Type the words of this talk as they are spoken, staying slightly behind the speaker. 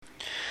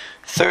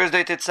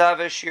Thursday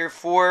Tetzaveh, Shir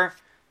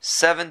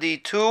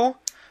 472.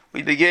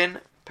 We begin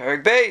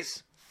Perek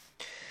Beis.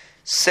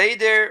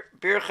 Seder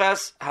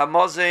Birchas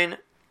Hamazon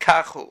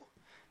Kachu.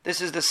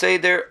 This is the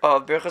Seder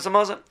of Birchas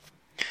Hamazon.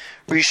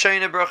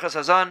 Rishayna Birchas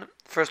Hazan.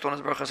 First one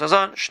is Birchas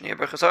Hazan. Shnia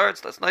Birchas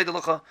Haaretz. That's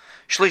Neidelacha.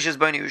 Shlish is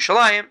Bani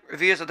Yerushalayim.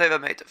 Revius Ateva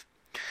Meitav.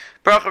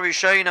 Bracha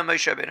Rishayna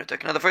Moshe Rabbeinu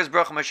Tikkun. Now the first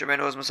bracha Moshe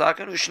Rabbeinu was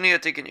Masakin. Ushnia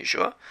Tikkun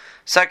Yeshua.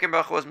 Second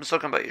bracha was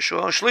Masakin by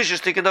Yeshua. Shlish is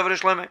Tikkun David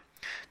Shloimeh.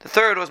 The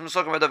third was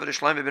Masakin by David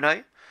Shloimeh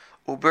B'nai.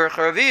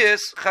 Ubercha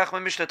Revius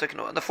Chachma Mishnah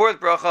Tikkun. And the fourth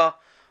bracha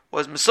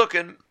was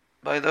Masakin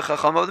by the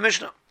Chacham of the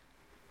Mishnah.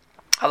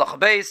 Halacha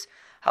Beis.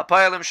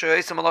 Hapayalim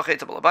Shoyaisim Malacha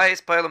Eta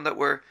Balabais. Payalim that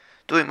were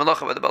doing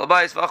Malacha by the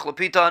Balabais. V'achlo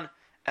Pitan.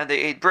 And they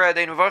ate bread.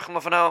 They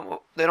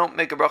don't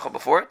make a bracha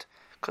before it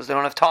because they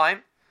don't have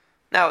time.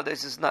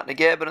 Nowadays it's not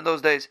negeh, but in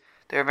those days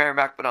they were very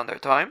makbid on their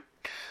time.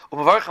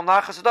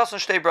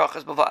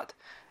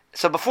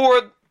 So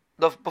before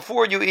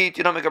you eat,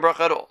 you don't make a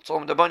bracha at all. So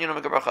you don't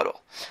make a bracha at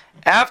all.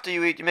 After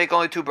you eat, you make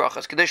only two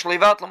brachas.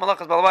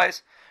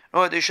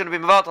 No, they shouldn't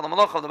be mevat on the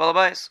malach of the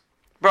balabais.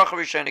 Bracha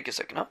rishayna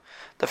kisekna.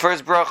 The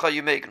first bracha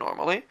you make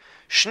normally.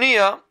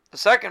 Shnia, the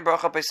second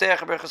bracha peseach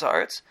berchas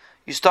haaretz.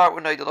 You start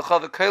with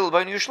neidelacha v'keil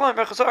b'nei Yerushalayim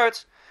berchas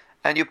haaretz,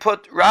 and you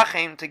put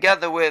rachim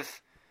together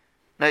with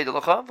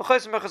neidelacha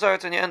v'chaysim berchas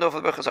haaretz, and you end off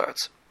with berchas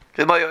haaretz.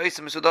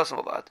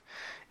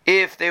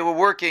 If they were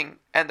working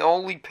and the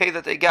only pay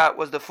that they got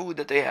was the food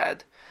that they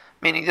had,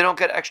 meaning they don't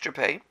get extra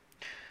pay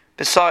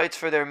besides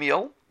for their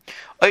meal.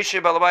 The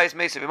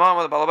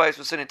balabais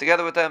was sitting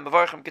together with them.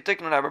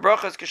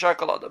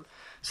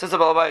 Since the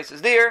balabais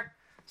is there,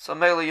 so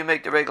mainly you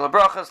make the regular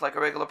brachas like a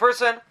regular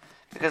person.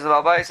 Because the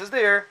balabais is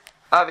there,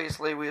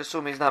 obviously we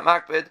assume he's not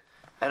makbid,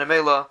 and a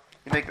mela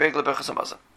you make regular brachas hamazon.